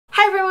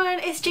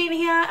it's Jean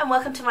here and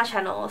welcome to my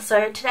channel.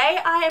 So today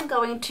I am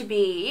going to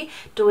be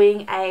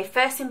doing a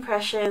first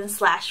impression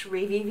 /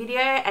 review video,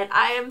 and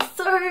I am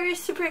so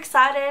super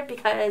excited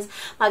because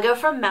my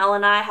girlfriend Mel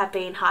and I have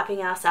been hyping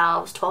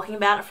ourselves, talking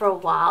about it for a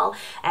while,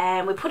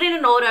 and we put in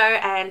an order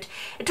and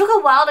it took a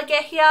while to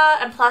get here,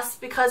 and plus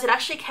because it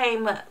actually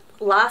came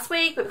last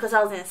week, but because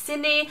I was in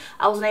Sydney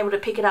I wasn't able to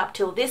pick it up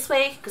till this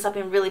week because I've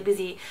been really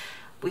busy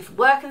with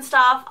work and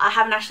stuff. I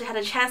haven't actually had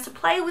a chance to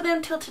play with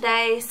them till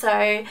today,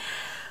 so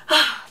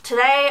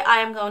today I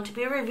am going to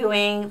be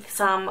reviewing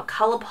some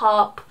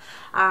ColourPop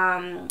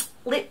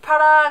lip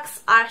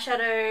products,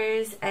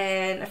 eyeshadows,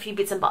 and a few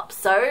bits and bobs.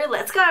 So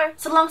let's go.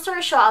 So long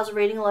story short, I was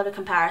reading a lot of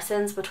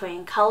comparisons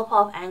between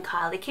ColourPop and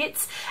Kylie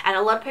kits, and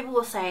a lot of people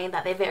were saying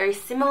that they're very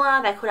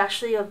similar. They could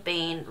actually have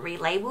been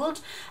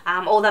relabeled,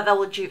 or that they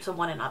were dupes of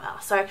one another.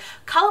 So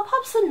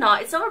ColourPop's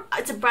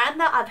it's a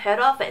brand that I've heard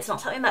of, but it's not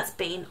something that's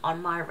been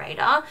on my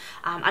radar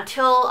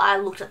until I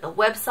looked at the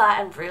website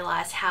and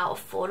realized how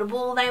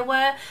affordable they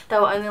were. They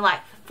were only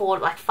like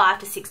 $5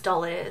 to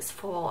 $6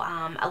 for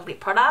a lip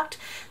product.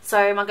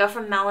 So my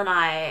girlfriend Mel and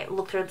I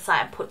looked through the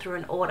site and put through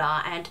an order,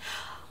 and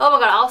oh my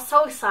god, I was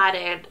so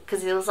excited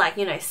because it was like,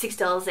 you know,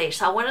 $6 each.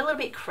 So I went a little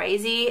bit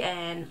crazy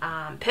and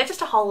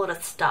purchased a whole lot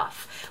of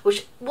stuff,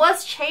 which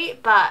was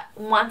cheap, but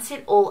once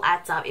it all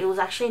adds up, it was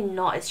actually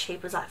not as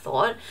cheap as I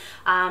thought.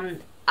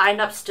 I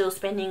ended up still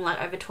spending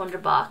like over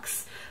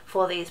 $200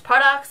 for these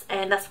products,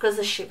 and that's because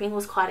the shipping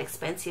was quite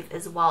expensive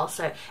as well.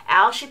 So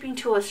our shipping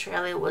to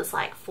Australia was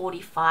like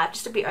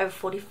just a bit over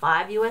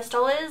 $45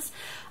 US.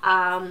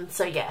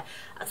 So yeah,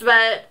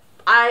 but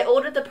I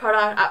ordered the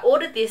product. I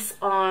ordered this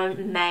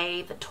on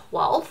May the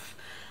 12th,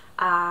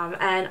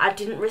 and I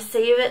didn't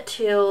receive it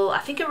till I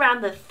think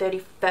around the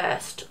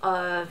 31st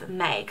of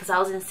May because I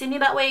was in Sydney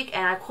that week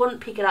and I couldn't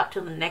pick it up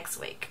till the next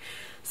week.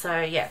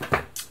 So yeah.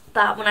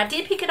 But when I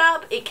did pick it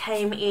up, it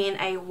came in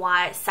a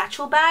white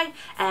satchel bag,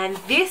 and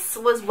this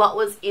was what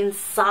was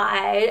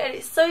inside, and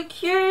it's so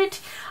cute.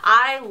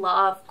 I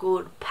love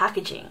good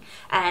packaging,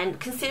 and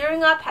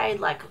considering I paid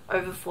like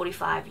over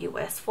 $45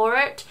 US for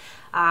it,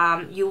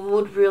 you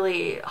would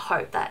really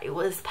hope that it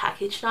was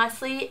packaged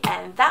nicely,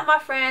 and that, my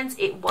friends,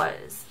 it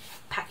was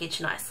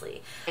packaged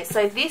nicely.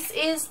 So this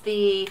is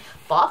the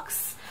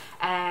box.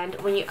 And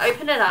when you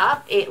open it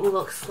up, it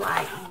looks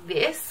like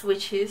this,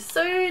 which is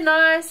so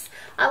nice.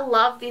 I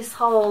love this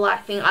whole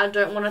like thing. I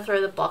don't want to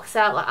throw the box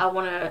out. Like, I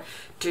want to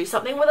do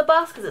something with the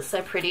box because it's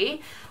so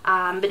pretty.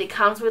 But it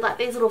comes with like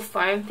these little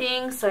foam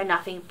things so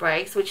nothing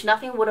breaks, which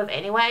nothing would have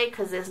anyway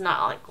because there's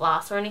not like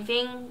glass or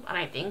anything, I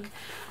don't think.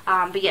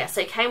 But yeah,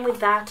 so it came with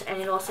that,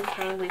 and it also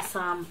came with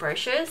some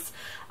brochures.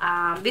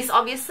 This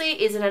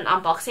obviously isn't an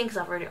unboxing because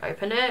I've already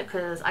opened it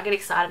because I get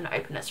excited and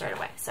open it straight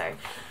away. So.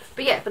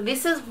 But yeah, but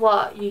this is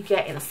what you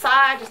get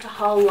inside, just a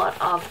whole lot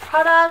of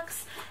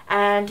products.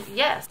 And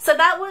yes, so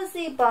that was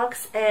the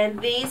box,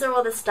 and these are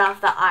all the stuff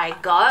that I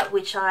got,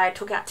 which I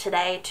took out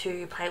today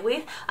to play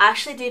with. I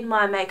actually did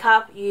my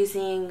makeup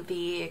using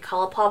the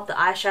ColourPop, the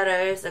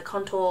eyeshadows, the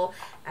contour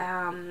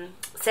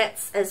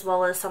sets, as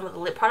well as some of the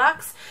lip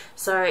products.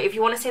 So if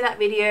you want to see that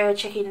video,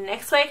 check in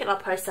next week and I'll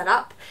post that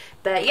up.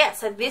 But yeah,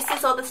 so this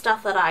is all the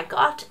stuff that I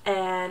got,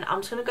 and I'm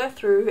just going to go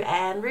through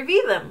and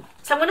review them.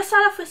 So I'm going to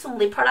start off with some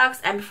lip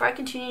products, and before I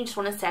continue, I just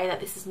want to say that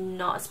this is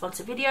not a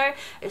sponsored video.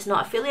 It's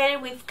not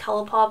affiliated with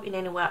ColourPop in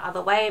any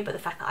other way, but the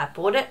fact that I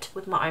bought it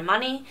with my own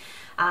money.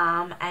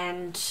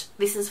 And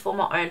this is for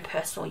my own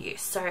personal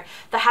use. So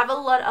they have a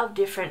lot of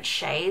different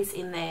shades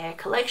in their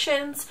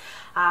collections,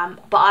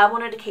 but I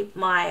wanted to keep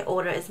my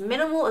order as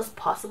minimal as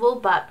possible,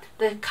 but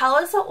the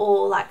colors are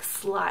all like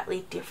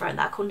slightly different.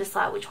 I couldn't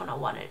decide which one I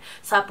wanted,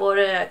 so I bought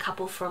a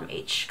couple from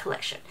each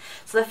collection.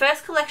 So the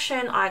first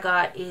collection I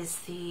got is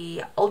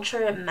the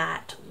Ultra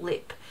Matte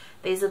Lip.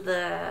 These are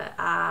the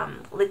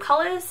lip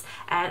colors,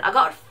 and I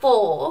got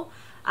 4,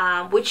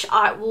 which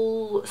I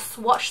will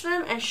swatch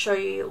them and show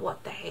you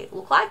what they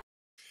look like.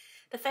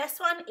 The first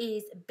one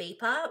is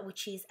Beeper,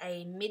 which is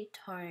a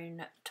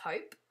mid-tone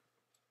taupe.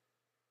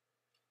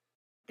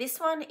 This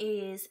one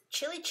is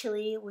Chili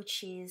Chili,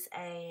 which is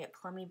a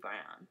plummy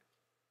brown.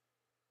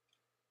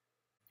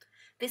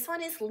 This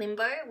one is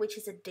Limbo, which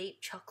is a deep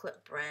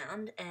chocolate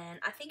brown, and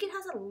I think it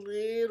has a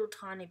little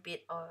tiny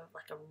bit of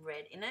like a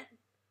red in it.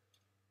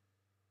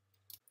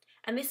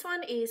 And this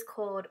one is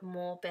called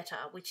More Better,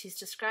 which is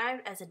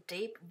described as a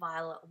deep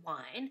violet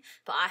wine,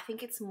 but I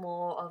think it's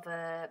more of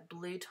a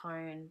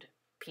blue-toned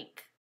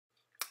pink.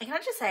 And can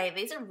I just say,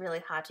 these are really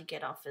hard to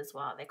get off as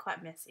well. They're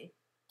quite messy.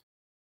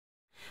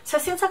 So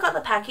since I got the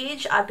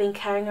package, I've been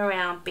carrying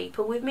around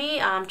Beeper with me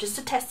just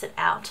to test it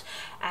out,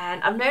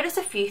 and I've noticed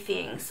a few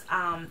things.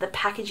 The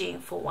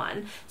packaging, for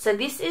one. So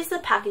this is the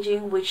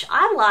packaging, which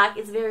I like.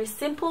 It's very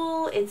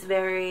simple. It's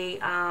very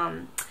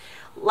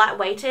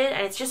lightweighted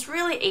and it's just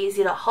really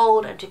easy to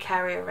hold and to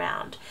carry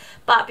around.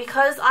 But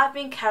because I've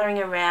been carrying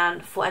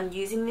around and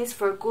using this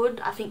for a good,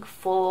 I think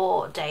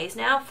 4 days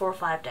now, 4 or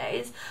 5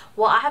 days,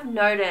 what I have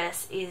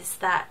noticed is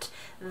that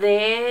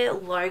their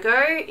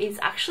logo is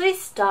actually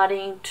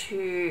starting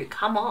to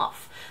come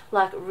off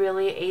like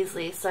really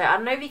easily. So I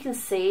don't know if you can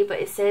see, but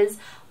it says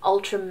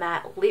ultra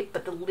matte lip,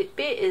 but the lip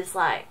bit is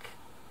like,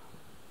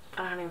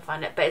 I don't even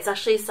find it, but it's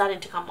actually starting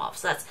to come off.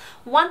 So that's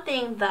one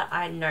thing that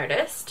I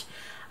noticed.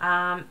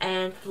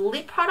 And the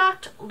lip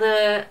product,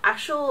 the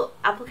actual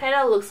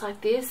applicator looks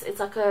like this. It's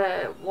like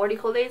a, what do you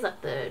call these,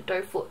 like the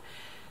doe foot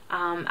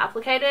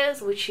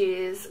applicators, which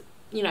is,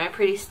 you know,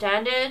 pretty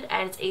standard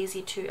and it's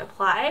easy to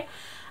apply.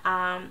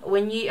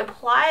 When you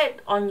apply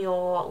it on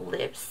your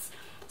lips,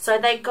 so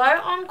they go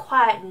on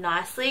quite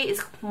nicely.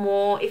 It's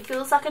more, it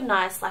feels like a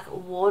nice like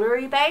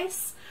watery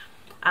base.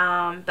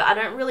 But I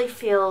don't really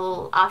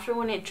feel, after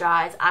when it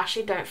dries, I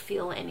actually don't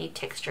feel any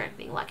texture or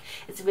anything. Like,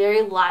 it's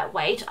very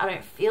lightweight. I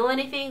don't feel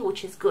anything,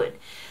 which is good.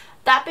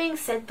 That being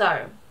said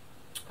though,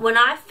 when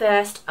I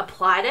first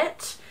applied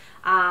it,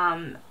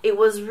 it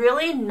was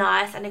really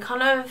nice and it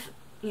kind of,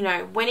 you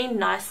know, went in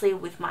nicely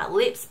with my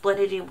lips,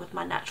 blended in with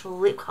my natural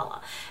lip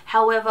color.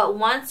 However,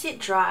 once it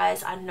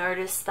dries, I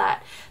noticed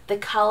that the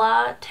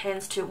color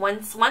tends to,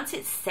 once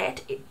it's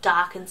set, it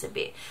darkens a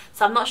bit.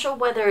 So I'm not sure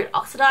whether it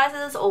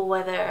oxidizes or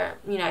whether,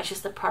 you know, it's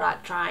just the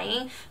product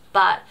drying.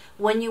 But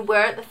when you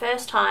wear it the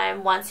first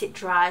time, once it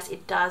dries,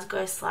 it does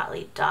go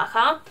slightly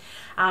darker.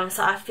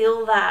 So I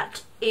feel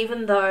that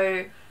even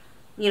though,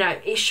 you know,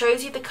 it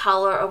shows you the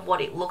color of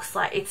what it looks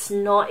like, it's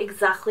not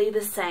exactly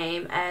the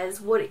same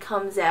as what it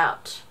comes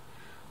out.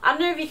 I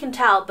don't know if you can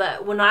tell,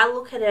 but when I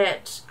look at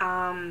it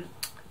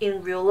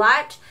in real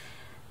light,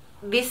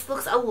 this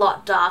looks a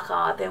lot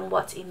darker than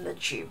what's in the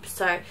tube.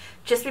 So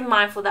just be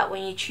mindful that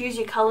when you choose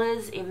your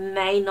colors, it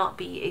may not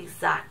be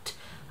exact.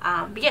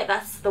 But yeah,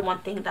 that's the one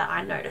thing that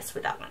I noticed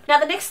with that one. Now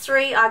the next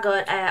 3, I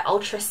got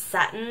ultra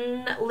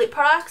satin lip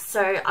products.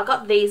 So I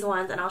got these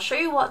ones and I'll show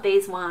you what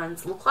these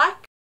ones look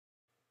like.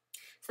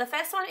 So the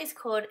first one is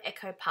called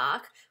Echo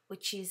Park,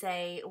 which is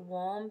a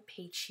warm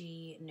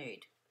peachy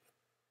nude.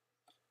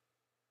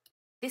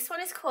 This one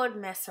is called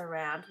Mess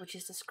Around, which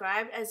is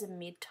described as a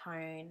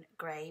mid-tone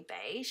grey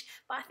beige,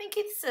 but I think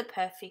it's a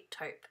perfect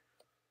taupe.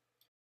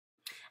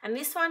 And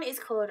this one is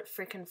called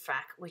Frickin'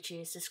 Frack, which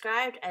is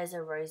described as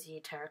a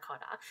rosy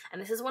terracotta, and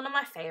this is one of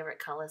my favourite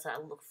colours that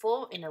I look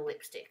for in a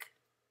lipstick.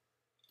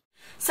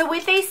 So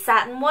with these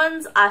satin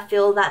ones, I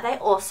feel that they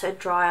also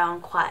dry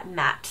on quite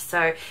matte.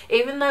 So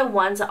even though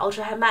one's are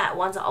ultra matte,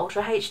 one's are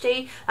ultra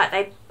HD, like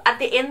they, at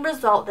the end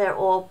result, they're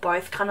all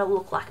both kind of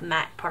look like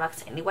matte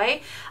products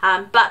anyway.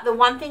 But the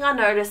one thing I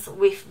noticed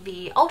with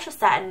the ultra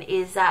satin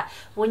is that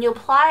when you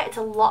apply it, it's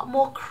a lot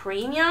more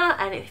creamier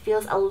and it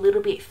feels a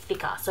little bit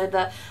thicker. So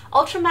the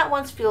ultra matte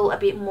ones feel a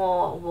bit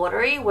more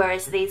watery,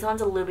 whereas these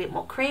ones are a little bit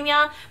more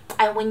creamier.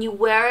 And when you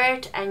wear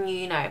it and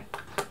you know,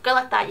 go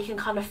like that, you can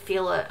kind of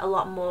feel it a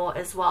lot more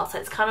as well. So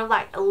it's kind of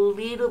like a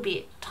little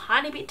bit,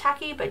 tiny bit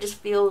tacky, but it just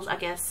feels, I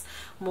guess,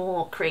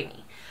 more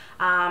creamy.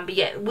 But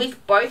yeah,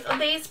 with both of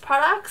these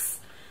products,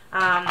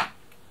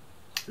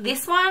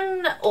 this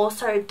one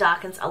also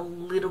darkens a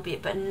little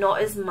bit, but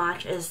not as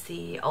much as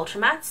the Ultra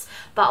Mattes.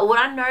 But what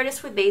I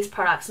noticed with these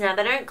products, now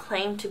they don't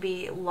claim to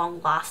be long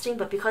lasting,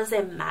 but because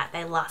they're matte,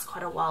 they last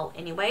quite a while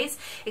anyways,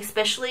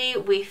 especially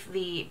with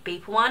the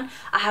Beeper one.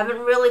 I haven't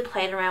really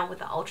played around with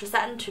the Ultra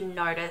Satin to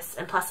notice,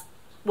 and plus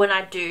when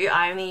I do,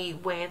 I only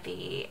wear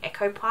the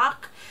Echo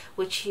Park,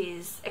 which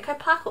is Echo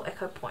Park or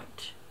Echo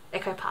Point?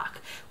 Echo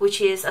Park,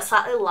 which is a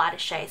slightly lighter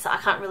shade, so I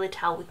can't really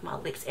tell with my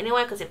lips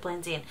anyway because it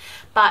blends in.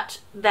 But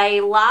they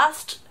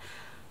last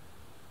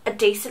a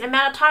decent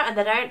amount of time and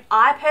they don't,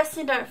 I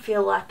personally don't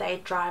feel like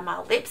they dry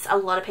my lips. A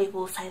lot of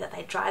people say that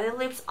they dry their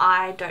lips.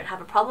 I don't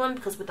have a problem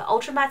because with the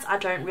Ultra Mattes, I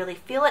don't really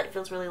feel it. It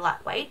feels really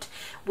lightweight.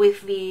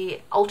 With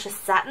the Ultra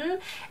Satin,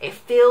 it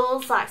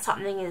feels like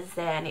something is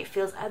there and it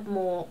feels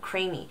more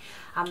creamy.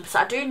 So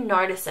I do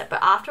notice it,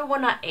 but after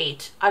when I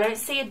eat, I don't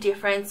see a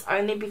difference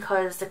only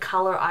because the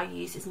colour I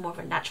use is more of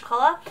a natural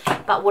colour.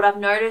 But what I've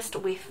noticed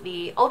with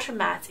the Ultra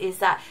Mattes is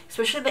that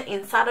especially the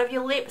inside of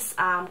your lips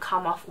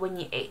come off when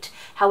you eat.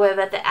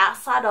 However, the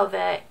outside of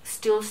it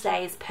still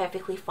stays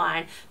perfectly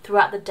fine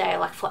throughout the day,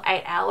 like for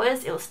 8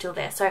 hours, it was still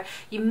there. So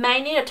you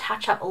may need to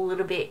touch up a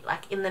little bit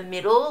like in the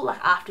middle,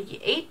 like after you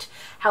eat.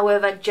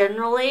 However,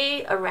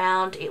 generally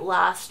around it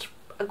lasts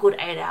a good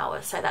 8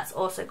 hours, so that's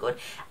also good.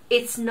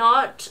 It's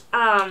not,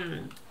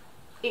 it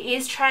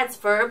is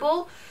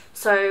transferable,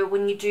 so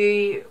when you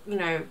do, you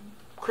know,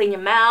 clean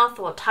your mouth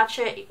or touch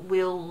it, it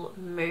will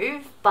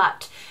move,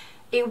 but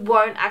it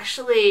won't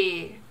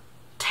actually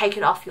take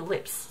it off your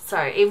lips.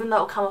 So even though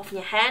it'll come off in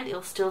your hand,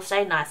 it'll still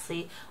stay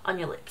nicely on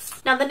your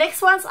lips. Now the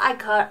next ones I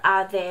got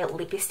are their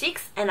LIPPIE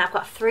sticks, and I've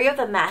got 3 of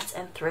the matte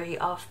and 3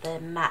 of the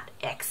matte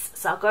X.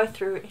 So I'll go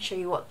through and show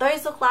you what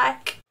those look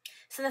like.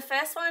 So the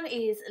first one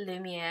is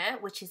Lumiere,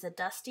 which is a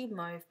dusty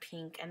mauve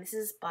pink, and this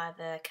is by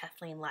the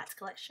Kathleen Lights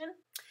collection.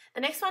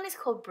 The next one is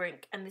called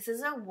Brink, and this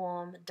is a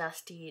warm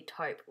dusty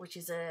taupe, which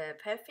is a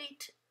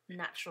perfect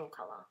natural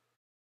colour.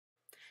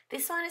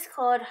 This one is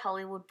called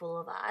Hollywood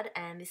Boulevard,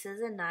 and this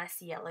is a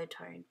nice yellow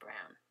toned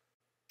brown.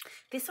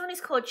 This one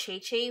is called Chi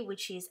Chi,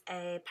 which is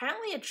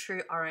apparently a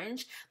true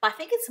orange, but I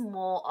think it's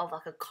more of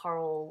like a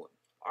coral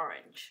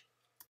orange.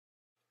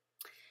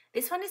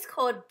 This one is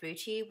called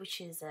Bootie,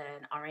 which is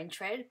an orange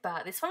red,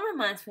 but this one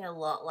reminds me a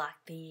lot like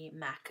the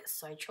MAC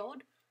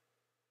Sochord.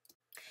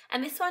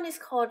 And this one is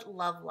called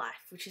Love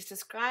Life, which is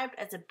described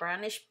as a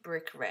brownish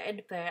brick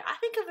red, but I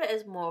think of it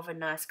as more of a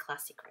nice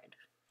classic red.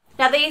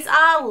 Now these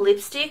are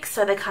lipsticks,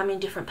 so they come in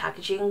different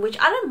packaging, which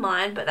I don't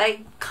mind, but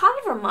they kind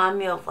of remind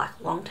me of like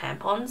long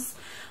tampons.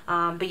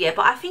 But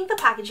I think the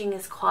packaging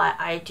is quite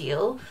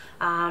ideal.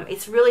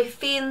 It's really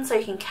thin, so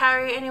you can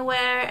carry it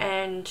anywhere,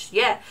 and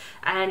yeah,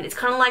 and it's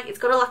kind of like, it's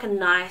got like a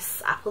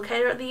nice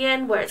applicator at the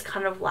end where it's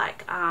kind of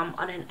like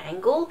on an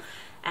angle,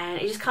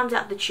 and it just comes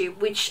out the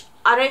tube, which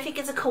I don't think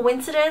it's a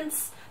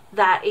coincidence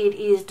that it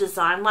is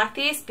designed like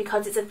this,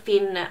 because it's a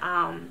thin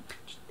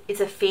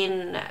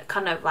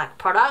kind of like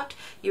product.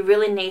 You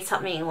really need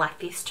something like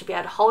this to be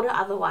able to hold it,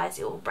 otherwise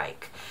it will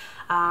break.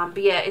 But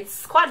yeah,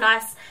 it's quite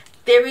nice.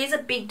 There is a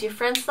big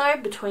difference though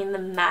between the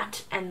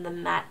matte and the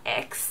matte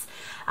X.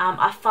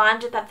 I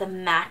find that the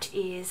matte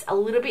is a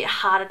little bit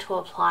harder to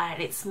apply,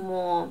 and it's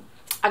more,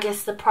 I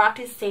guess the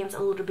product seems a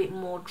little bit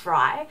more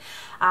dry.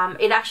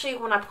 It actually,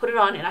 when I put it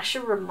on, it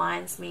actually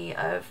reminds me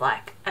of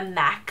like a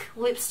MAC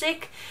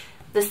lipstick.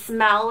 The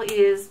smell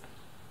is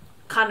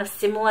kind of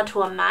similar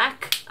to a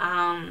MAC.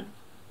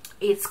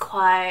 It's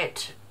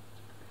quite,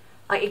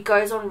 like, it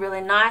goes on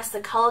really nice.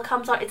 The colour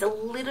comes on, it's a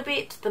little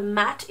bit, the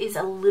matte is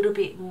a little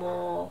bit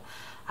more,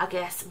 I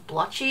guess,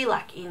 blotchy,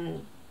 like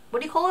in,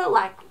 what do you call it?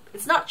 Like,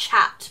 it's not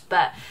chapped,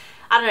 but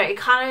I don't know, it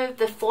kind of,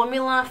 the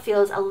formula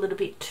feels a little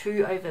bit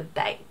too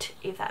overbaked,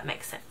 if that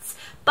makes sense.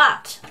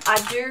 But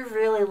I do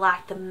really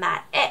like the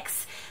matte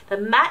X. The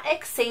matte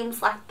X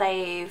seems like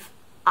they've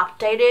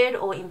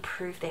updated or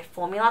improved their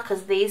formula,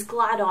 because these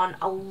glide on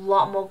a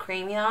lot more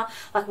creamier.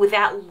 Like,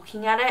 without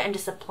looking at it and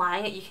just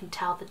applying it, you can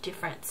tell the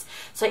difference.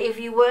 So if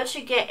you were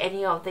to get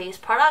any of these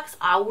products,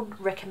 I would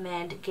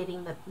recommend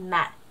getting the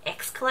matte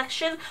X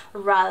collection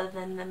rather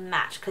than the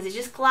matte, because it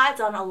just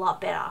glides on a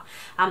lot better.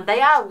 They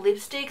are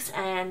lipsticks,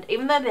 and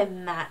even though they're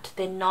matte,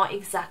 they're not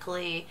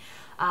exactly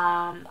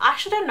I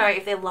actually don't know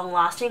if they're long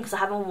lasting, because I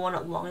haven't worn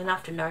it long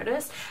enough to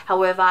notice.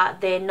 However,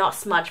 they're not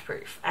smudge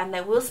proof, and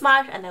they will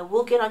smudge and they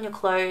will get on your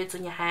clothes,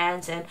 on your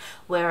hands, and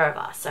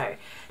wherever. So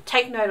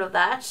take note of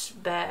that.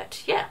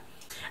 But yeah.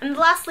 And the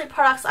last lip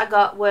products I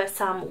got were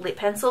some lip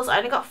pencils. I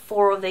only got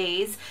 4 of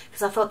these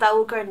because I thought that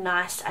would go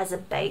nice as a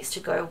base to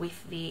go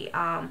with the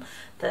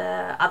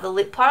other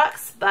lip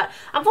products. But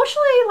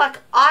unfortunately, like,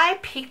 I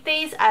picked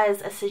these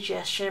as a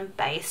suggestion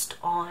based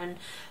on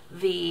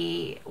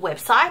the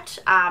website.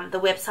 The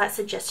website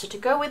suggested to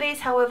go with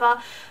these.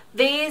 However,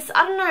 these,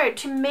 I don't know,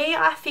 to me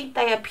I think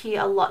they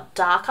appear a lot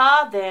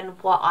darker than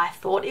what I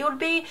thought it would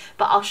be,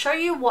 but I'll show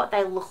you what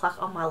they look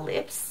like on my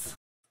lips.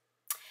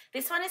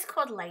 This one is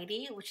called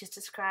Lady, which is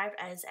described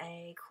as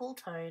a cool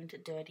toned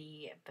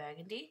dirty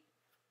burgundy.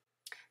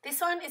 This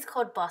one is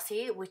called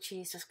Bossy, which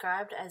is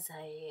described as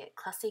a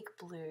classic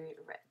blue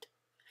red,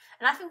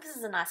 and I think this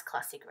is a nice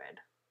classic red.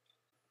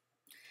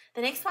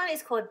 The next one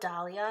is called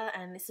Dalia,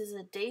 and this is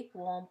a deep,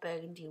 warm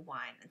burgundy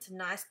wine. It's a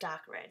nice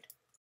dark red.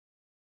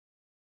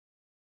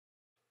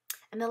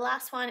 And the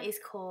last one is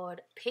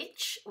called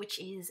Pitch, which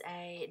is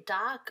a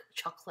dark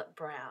chocolate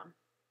brown.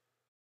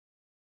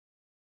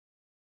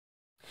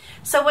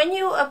 So when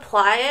you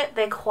apply it,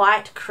 they're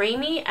quite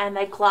creamy and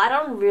they glide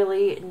on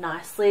really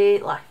nicely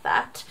like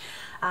that.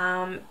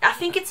 I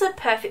think it's a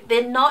perfect,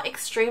 they're not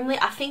extremely,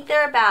 I think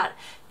they're about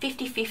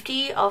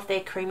 50-50 of their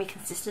creamy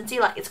consistency.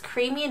 Like, it's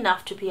creamy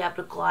enough to be able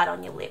to glide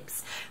on your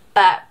lips,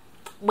 but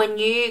when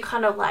you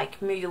kind of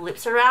like move your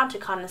lips around to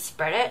kind of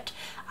spread it,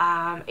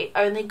 it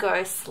only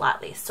goes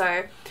slightly.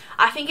 So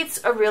I think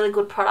it's a really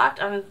good product.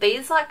 And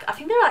these, like, I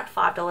think they're like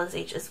 $5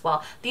 each as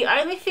well. The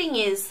only thing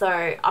is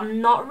though,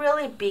 I'm not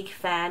really a big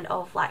fan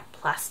of like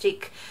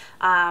plastic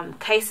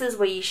cases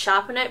where you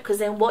sharpen it, because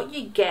then what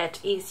you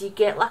get is you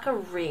get like a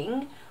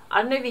ring.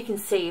 I don't know if you can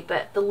see,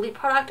 but the lip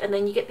product, and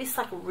then you get this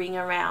like ring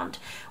around,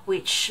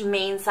 which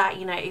means that,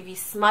 you know, if you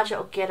smudge it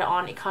or get it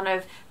on, it kind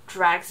of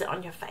drags it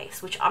on your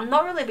face, which I'm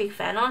not really a big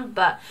fan on.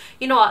 But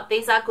you know what,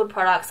 these are good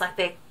products. Like,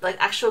 the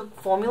actual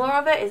formula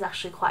of it is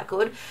actually quite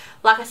good.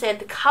 Like I said,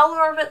 the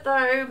color of it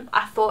though,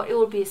 I thought it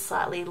would be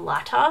slightly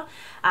lighter.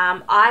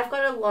 I've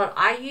got a lot,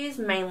 I use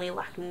mainly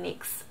like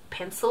NYX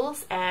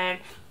pencils, and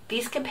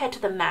these, compared to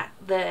the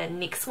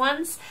NYX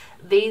ones,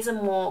 these are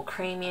more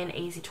creamy and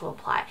easy to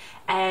apply,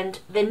 and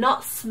they're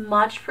not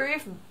smudge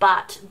proof,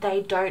 but they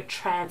don't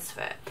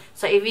transfer.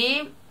 So if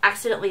you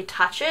accidentally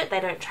touch it, they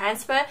don't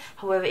transfer.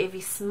 However, if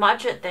you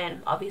smudge it,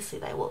 then obviously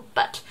they will.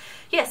 But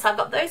yes, I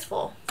got those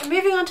 4. So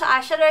moving on to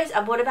eyeshadows,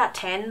 I bought about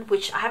 10,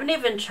 which I haven't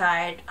even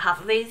tried half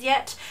of these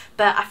yet,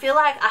 but I feel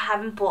like I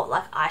haven't bought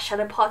like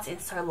eyeshadow pots in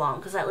so long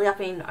because lately I've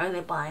been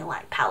only buying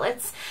like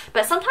palettes.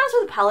 But sometimes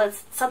with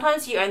palettes,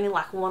 sometimes you only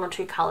like 1 or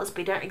 2 colours, but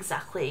you don't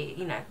exactly,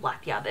 you know,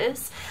 like the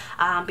others.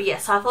 But yeah,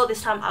 so I thought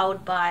this time I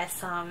would buy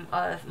some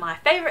of my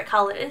favourite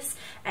colours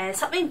and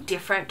something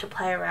different to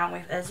play around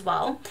with as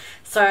well.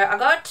 So I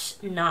got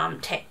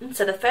 10.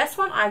 So the first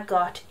one I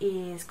got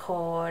is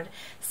called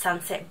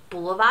Sunset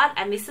Boulevard,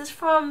 and this is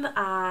from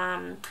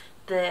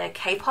the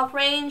K-pop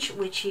range,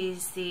 which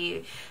is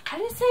the, how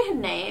do you say her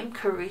name?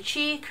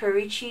 Karuchi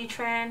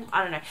Tran?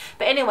 I don't know.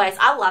 But anyways,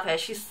 I love her.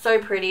 She's so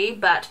pretty,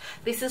 but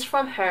this is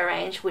from her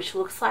range, which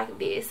looks like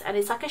this, and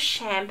it's like a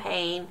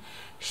champagne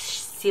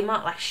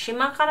shimmer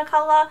kind of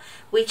color,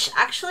 which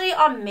actually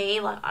on me,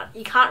 like,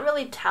 you can't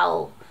really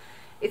tell.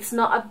 It's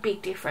not a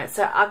big difference.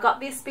 So I got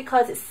this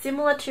because it's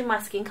similar to my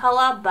skin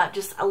color, but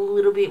just a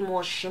little bit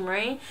more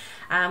shimmery,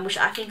 which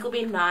I think will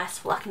be nice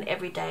for like an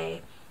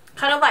everyday,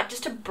 kind of like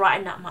just to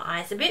brighten up my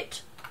eyes a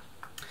bit.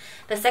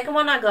 The second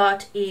one I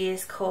got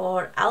is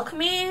called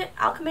Alchemy,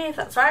 if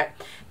that's right.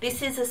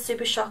 This is a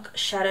Super Shock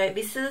shadow.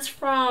 This is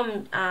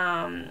from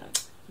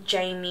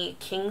Jamie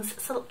King's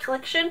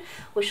collection,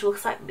 which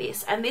looks like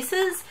this. And this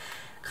is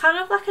kind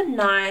of like a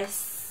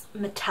nice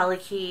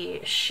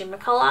metallic-y shimmer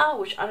color,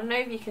 which I don't know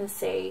if you can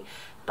see,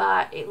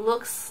 but it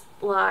looks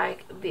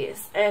like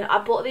this. And I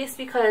bought this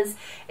because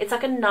it's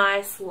like a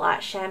nice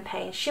light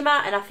champagne shimmer,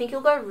 and I think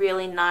it'll go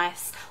really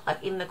nice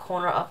like in the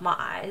corner of my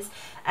eyes.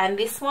 And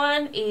this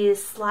one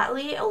is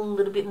slightly a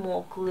little bit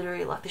more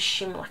glittery, like the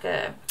shimmer, like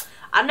a,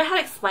 I don't know how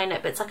to explain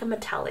it, but it's like a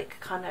metallic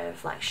kind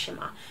of like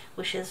shimmer,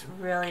 which is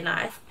really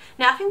nice.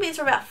 Now I think these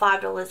are about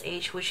 $5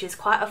 each, which is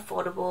quite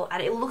affordable,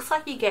 and it looks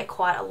like you get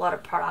quite a lot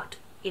of product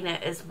in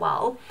it as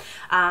well.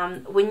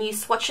 When you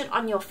swatch it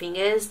on your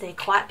fingers, they're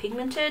quite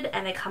pigmented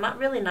and they come out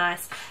really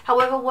nice.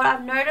 However, what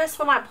I've noticed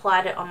when I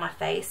applied it on my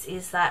face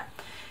is that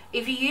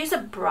if you use a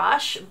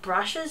brush,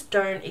 brushes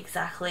don't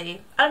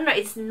exactly, I don't know,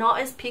 it's not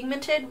as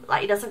pigmented,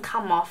 like it doesn't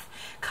come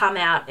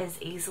out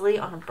as easily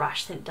on a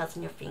brush than it does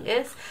on your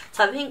fingers.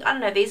 So I think, I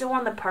don't know, these are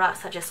one of the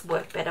products that just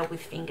work better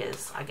with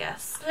fingers, I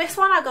guess. The next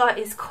one I got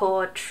is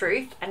called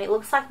Truth, and it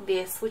looks like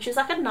this, which is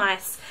like a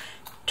nice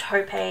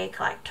taupe,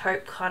 like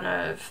taupe kind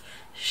of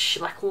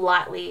like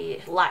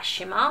light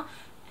shimmer.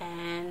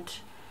 And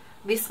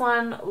this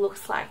one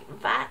looks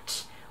like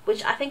that,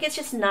 which I think is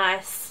just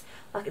nice.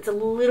 Like it's a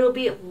little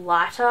bit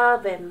lighter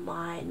than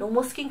my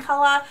normal skin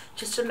color,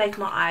 just to make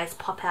my eyes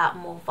pop out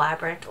more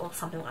vibrant or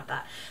something like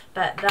that.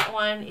 But that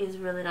one is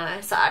really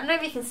nice. So I don't know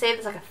if you can see,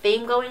 there's like a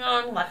theme going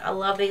on. Like I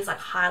love these like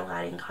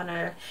highlighting kind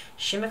of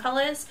shimmer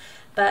colors.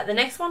 But the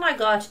next one I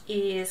got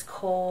is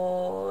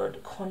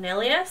called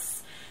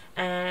Cornelious,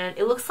 and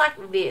it looks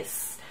like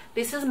this.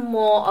 This is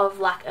more of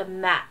like a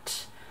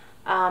matte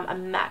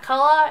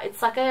color.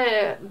 It's like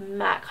a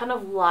matte kind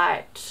of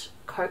light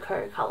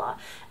cocoa color,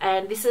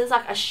 and this is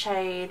like a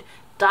shade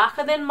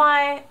darker than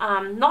my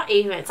not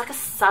even, it's like a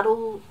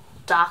subtle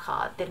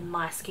darker than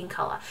my skin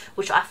color,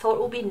 which I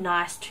thought would be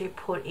nice to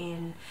put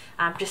in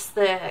just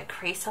the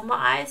crease on my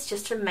eyes,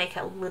 just to make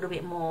it a little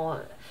bit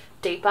more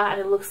deeper. And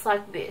it looks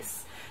like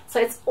this, so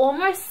it's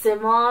almost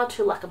similar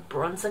to like a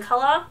bronzer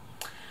color.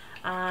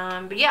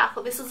 But yeah, I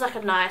thought this was like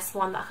a nice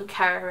one that I could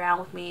carry around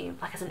with me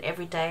like as an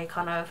everyday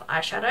kind of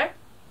eyeshadow.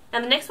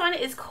 And the next one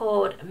is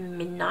called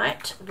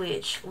Midnight,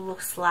 which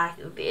looks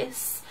like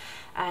this,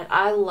 and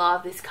I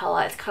love this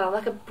color. It's kind of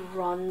like a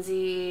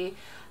bronzy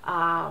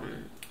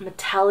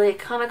metallic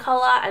kind of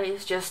color, and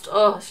it's just,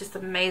 oh, it's just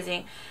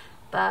amazing.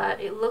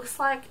 But it looks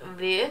like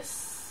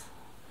this,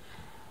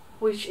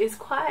 which is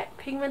quite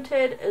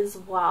pigmented as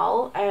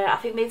well, and I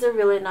think these are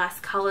really nice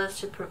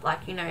colors to put,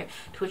 like, you know,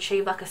 to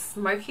achieve like a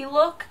smoky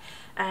look.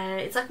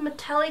 And it's like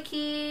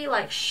metallic-y,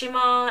 like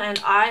shimmer,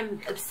 and I'm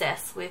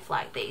obsessed with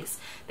like these.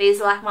 These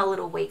are like my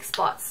little weak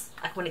spots.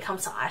 Like when it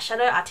comes to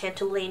eyeshadow, I tend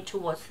to lean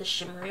towards the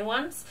shimmery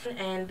ones.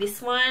 And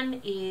this one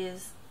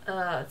is,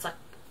 it's like,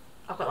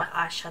 I've got like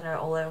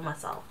eyeshadow all over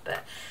myself,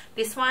 but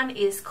this one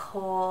is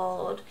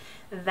called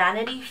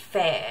Vanity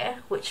Fair,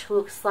 which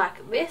looks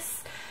like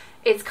this.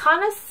 It's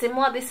kind of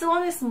similar. This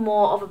one is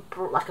more of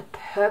a like a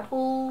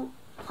purple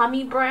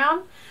plummy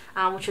brown,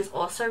 which is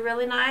also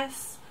really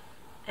nice.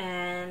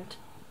 And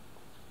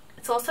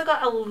it's also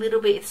got a little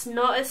bit, it's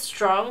not as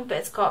strong, but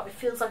it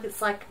feels like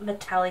it's like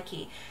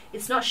metallic-y.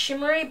 It's not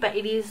shimmery, but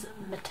it is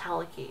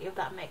metallic-y, if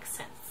that makes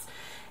sense.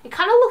 It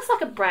kind of looks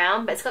like a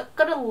brown, but it's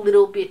got a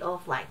little bit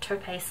of like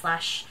taupe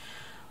slash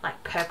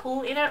like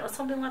purple in it or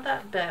something like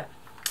that. But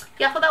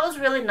yeah, I thought that was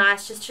really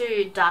nice just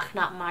to darken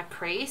up my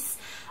crease.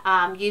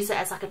 Use it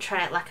as like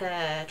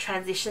a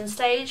transition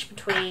stage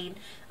between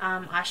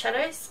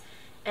eyeshadows.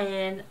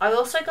 And I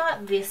also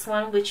got this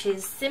one, which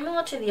is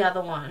similar to the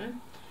other one.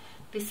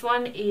 This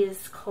one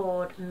is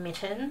called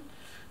Mittens,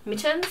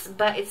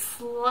 but it's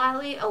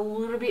slightly a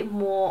little bit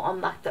more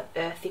on like the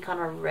earthy kind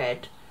of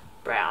red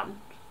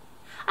brown.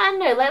 I don't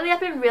know, lately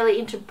I've been really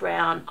into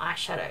brown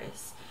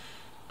eyeshadows.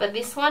 But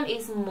this one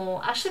is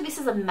more, actually this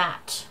is a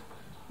matte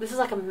This is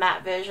like a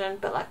matte version,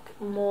 but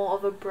like more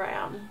of a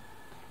brown.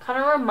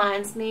 Kind of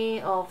reminds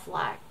me of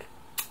like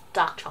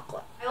dark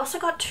chocolate. I also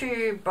got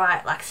two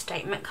bright like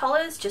statement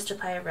colors just to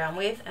play around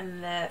with,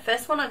 and the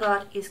first one I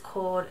got is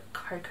called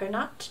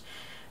Coconut,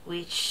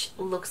 which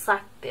looks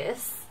like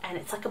this, and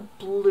it's like a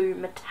blue,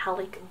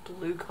 metallic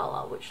blue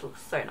color, which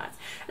looks so nice.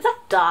 It's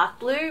like dark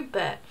blue,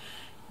 but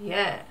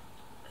yeah.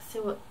 Let's see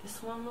what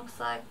this one looks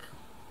like.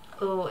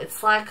 Oh,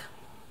 it's like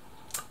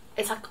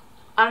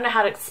I don't know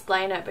how to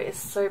explain it, but it's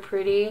so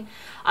pretty.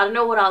 I don't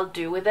know what I'll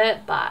do with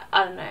it, but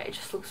I don't know, it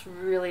just looks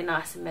really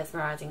nice and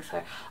mesmerizing.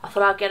 So I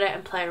thought I'll get it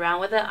and play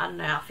around with it. I don't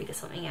know, I'll figure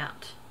something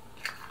out.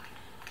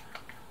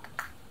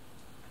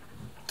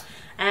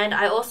 And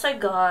I also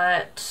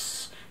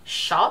got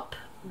Shop,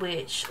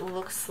 which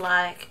looks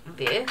like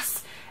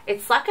this.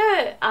 It's like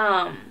a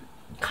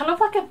kind of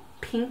like a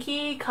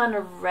pinky kind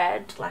of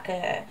red, like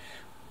a,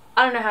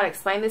 I don't know how to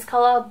explain this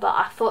color, but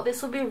I thought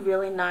this would be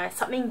really nice,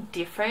 something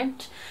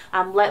different.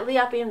 Lately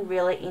I've been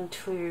really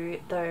into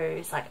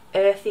those like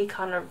earthy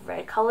kind of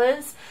red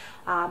colors.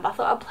 I thought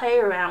I'd play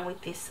around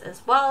with this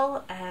as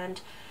well,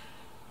 and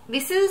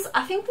this is,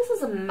 I think this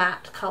is a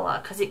matte color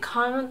because it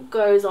kind of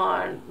goes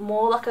on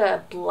more like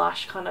a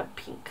blush kind of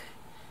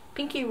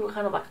pinky,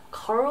 kind of like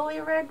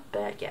corally red,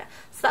 but yeah,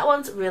 so that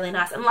one's really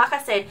nice. And like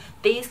I said,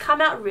 these come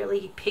out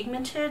really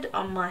pigmented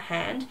on my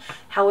hand.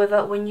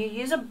 However, when you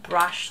use a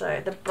brush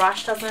though, the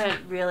brush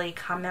doesn't really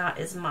come out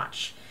as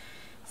much.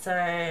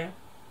 So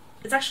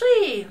it's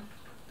actually,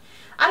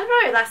 I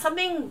don't know, like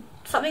something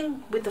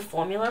with the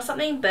formula or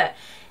something, but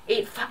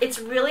it's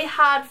really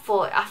hard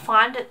for, I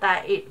find it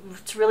that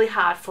it's really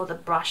hard for the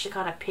brush to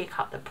kind of pick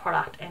up the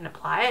product and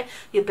apply it.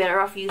 You're better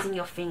off using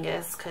your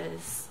fingers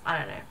because, I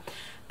don't know.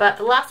 But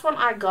the last one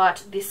I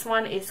got, this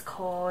one is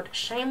called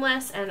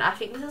Shameless, and I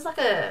think this is like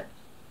a,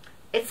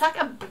 it's like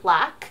a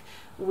black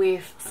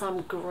with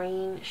some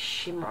green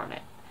shimmer on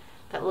it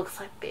that looks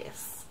like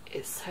this.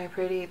 It's so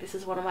pretty. This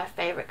is one of my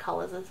favorite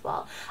colors as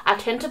well. I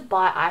tend to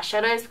buy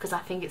eyeshadows because I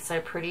think it's so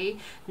pretty.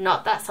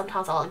 Not that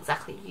sometimes I'll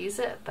exactly use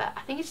it, but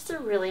I think it's just a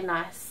really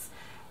nice,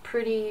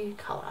 pretty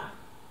color.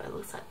 But it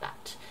looks like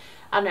that.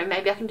 I don't know,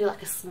 maybe I can do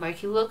like a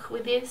smoky look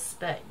with this,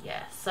 but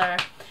yeah. So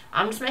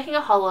I'm just making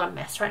a whole lot of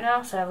mess right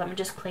now, so let me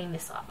just clean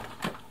this up.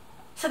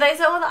 So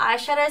those are all the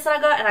eyeshadows that I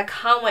got, and I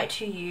can't wait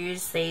to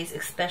use these,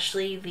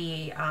 especially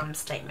the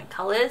statement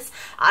colors.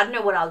 I don't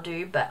know what I'll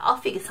do, but I'll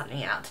figure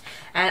something out.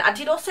 And I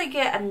did also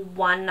get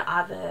one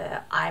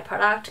other eye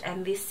product,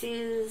 and this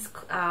is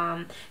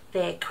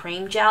their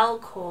cream gel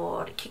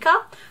called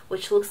Kicker,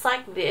 which looks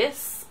like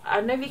this. I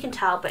don't know if you can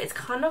tell, but it's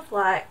kind of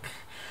like,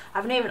 I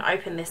haven't even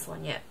opened this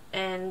one yet,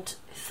 and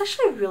it's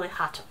actually really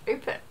hard to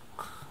open.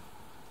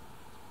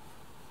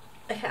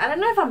 Okay, I don't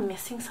know if I'm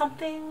missing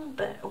something,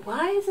 but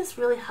why is this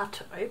really hard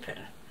to open?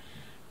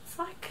 It's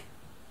like,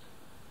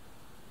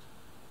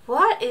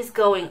 what is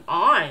going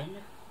on?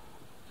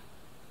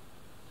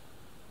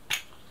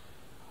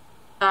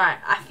 Alright,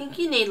 I think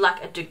you need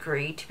like a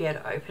degree to be able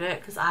to open it,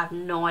 because I have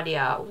no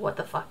idea what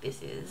the fuck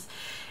this is.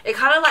 It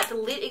kind of like, the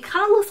lid, it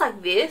kind of looks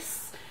like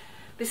this.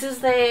 This is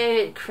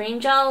their cream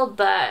gel,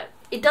 but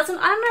it doesn't,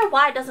 I don't know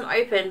why it doesn't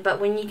open, but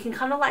when you can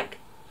kind of like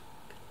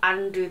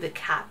undo the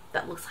cap,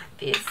 that looks like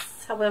this.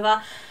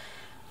 However,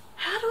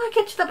 how do I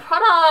get to the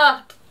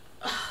product?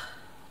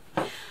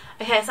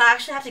 Okay, so I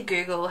actually have to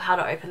Google how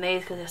to open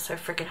these because they're so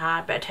freaking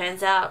hard, but it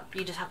turns out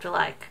you just have to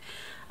like,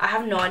 I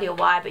have no idea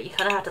why, but you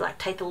kind of have to like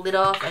take the lid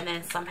off and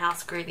then somehow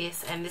screw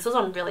this, and this was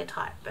on really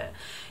tight, but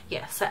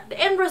yeah, so the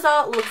end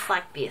result looks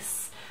like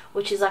this,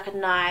 which is like a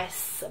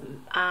nice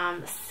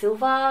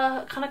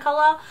silver kind of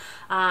color.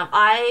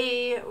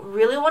 I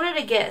really wanted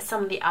to get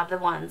some of the other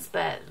ones,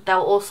 but they were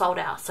all sold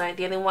out, so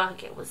the only one I could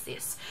get was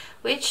this,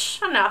 which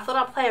I don't know, I thought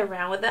I'd play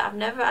around with it. I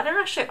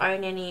don't actually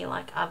own any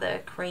like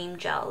other cream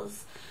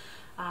gels,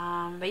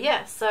 but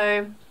yeah,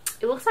 so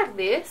it looks like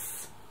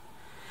this.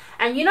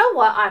 And you know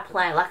what, I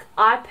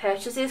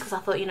purchased this because I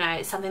thought, you know,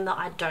 it's something that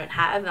I don't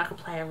have and I could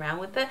play around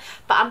with it,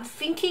 but I'm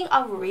thinking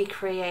of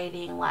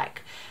recreating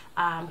like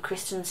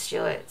Kristen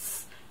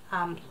Stewart's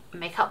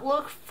makeup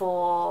look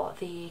for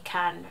the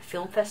Cannes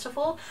Film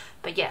Festival.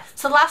 But yes,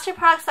 so the last two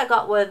products I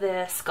got were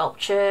the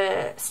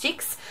sculpture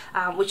sticks,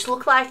 which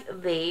look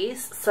like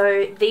these.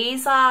 So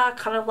these are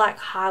kind of like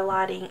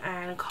highlighting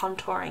and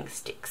contouring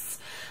sticks.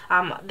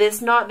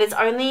 There's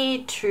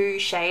only 2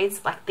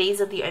 shades, like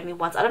these are the only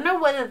ones. I don't know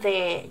whether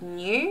they're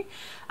new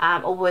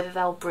or whether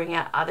they'll bring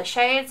out other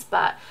shades,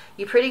 but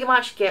you pretty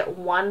much get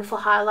one for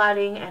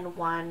highlighting and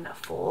one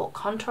for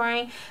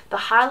contouring. The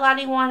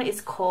highlighting one is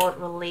called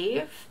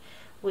Releve,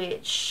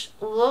 which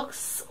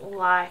looks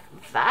like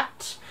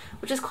that,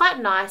 which is quite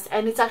nice,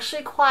 and it's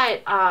actually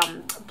quite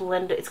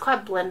it's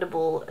quite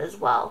blendable as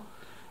well,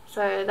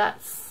 so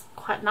that's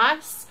quite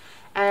nice.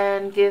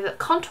 And the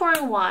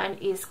contouring one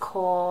is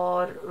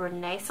called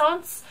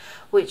Renaissance,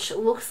 which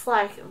looks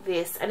like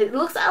this, and it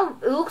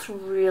looks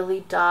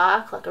really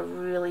dark, like a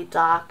really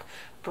dark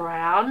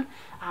brown,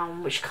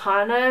 which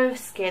kind of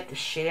scared the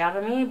shit out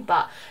of me.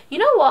 But you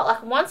know what,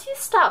 like once you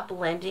start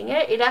blending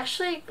it, it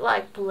actually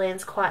like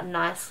blends quite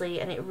nicely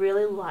and it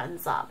really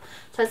lightens up.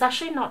 So it's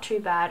actually not too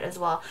bad as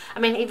well. I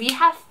mean, if you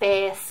have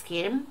fair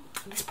skin,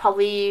 this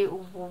probably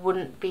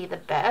wouldn't be the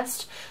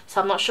best.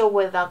 So I'm not sure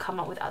whether they'll come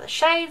up with other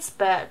shades,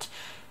 but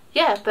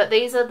yeah, but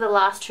these are the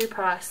last two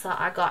products that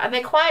I got, and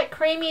they're quite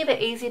creamy,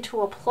 they're easy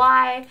to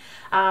apply.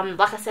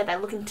 Like I said, they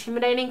look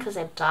intimidating because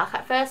they're dark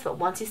at first, but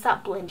once you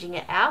start blending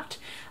it out,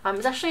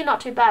 it's actually not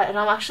too bad, and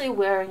I'm actually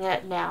wearing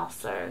it now,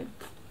 so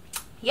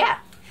yeah.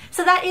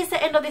 So that is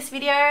the end of this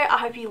video. I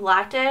hope you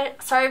liked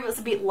it. Sorry if it was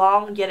a bit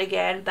long yet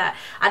again, but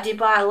I did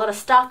buy a lot of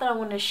stuff that I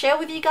wanted to share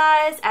with you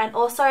guys, and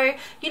also,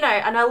 you know,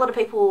 I know a lot of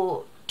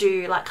people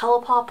do like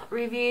ColourPop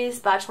reviews,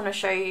 but I just want to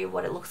show you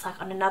what it looks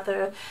like on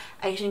another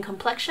Asian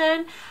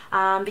complexion.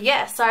 But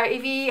yeah, so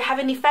if you have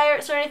any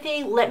favorites or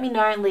anything, let me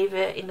know and leave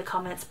it in the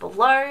comments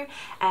below,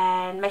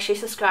 and make sure you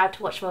subscribe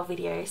to watch more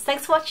videos.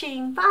 Thanks for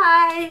watching.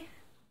 Bye.